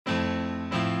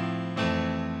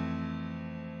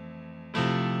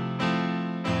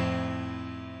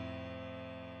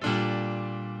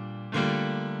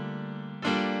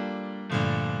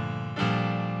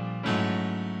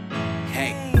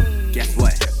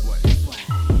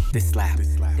This slap.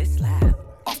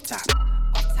 Off top.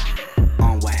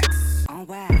 On wax. Oh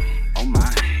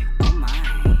my.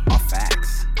 Off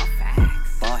facts.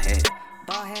 Ball head.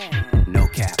 No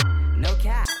cap.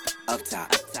 Up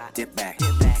top. Dip back.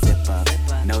 Zip up.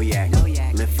 No yak.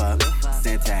 Lift up.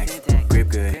 Syntax. Grip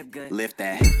good. Lift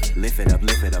that. Lift it up.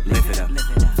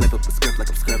 Flip up the script like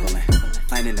I'm scribbling.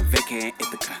 Planning to vacate and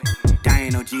hit the cut.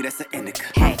 Dying OG, that's an indica.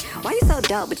 Hey, why you so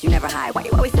dope but you never hide? Why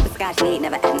you always sipping scotch neat,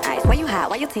 never adding ice? Why you hot?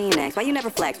 Why you team next? Why you never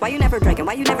flex? Why you never drinking?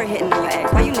 Why you never hitting on your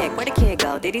ex? Why you Nick? Where the kid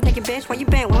go? Did he take your bitch? Where you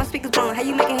been? When my speakers blown? How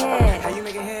you making head? How you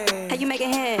making head? How you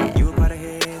making head? You a part of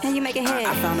his? How you making head?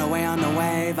 I found a way on the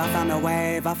wave. I found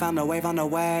a wave on the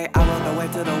way. I rode the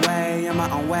wave to the way in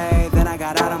my own way. Then I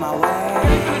got out of my way.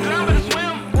 You finna drown but to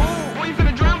swim? Boy, you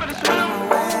finna drown but to swim?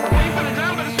 Boy, you finna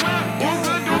drown but to swim? You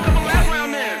good? Do a couple laps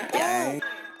around there. Yeah.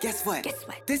 Guess what?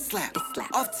 This slap.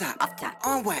 Off top.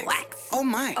 On wax. Oh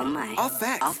my. Off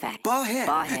facts. Ball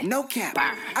head. No cap.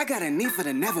 I got a need for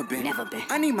the never been.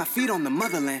 I need my feet on the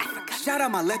motherland. Shout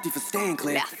out my lefty for staying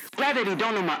clear. Glad that he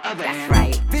don't know my other hand.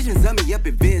 Right. Visions of me up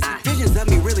in biz. Visions of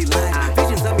me really lying.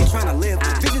 Visions of me trying to live.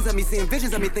 Visions of me seeing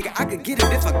visions of me thinking I could get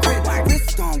it if I grit.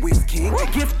 Wrist on Wiz King.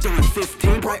 Gift on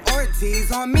 16.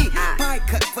 Priorities on me. Pie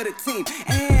cut for the team.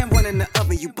 And one in the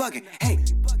oven, you bugging. Hey.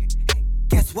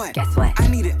 Guess what? I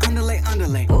need it underlay.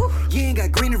 Ooh. You ain't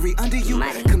got greenery under you.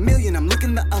 Money. Chameleon, I'm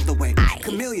looking the other way. Aye.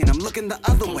 Chameleon, I'm looking the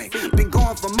other way. Been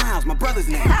going for miles, my brother's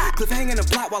name. Cliff hanging a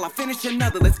plot while I finish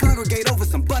another. Let's congregate over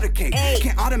some butter cake. Hey.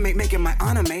 Can't automate, making my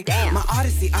anime. Damn. My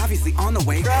odyssey obviously on the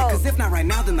way. Bro. Cause if not right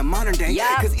now, then the modern day.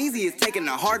 Yup. Cause easy is taking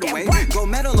the hard way. what? Go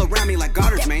metal around me like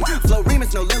Goddard's main. Flow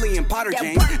Remus, no Lily and Potter Yeah,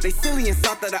 James. what? They silly and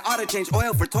thought that I oughta change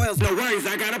oil for toils. No worries,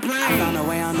 I got a plan. I found a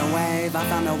way on the wave. I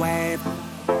found a wave.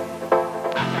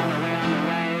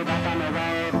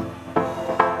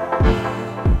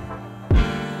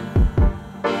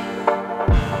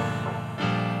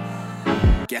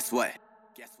 Guess what?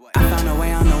 I found a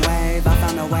way on the wave. I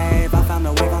found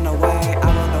a wave on the way.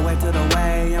 I rode the way to the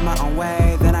way in my own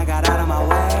way. Then I got out of my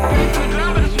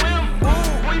way.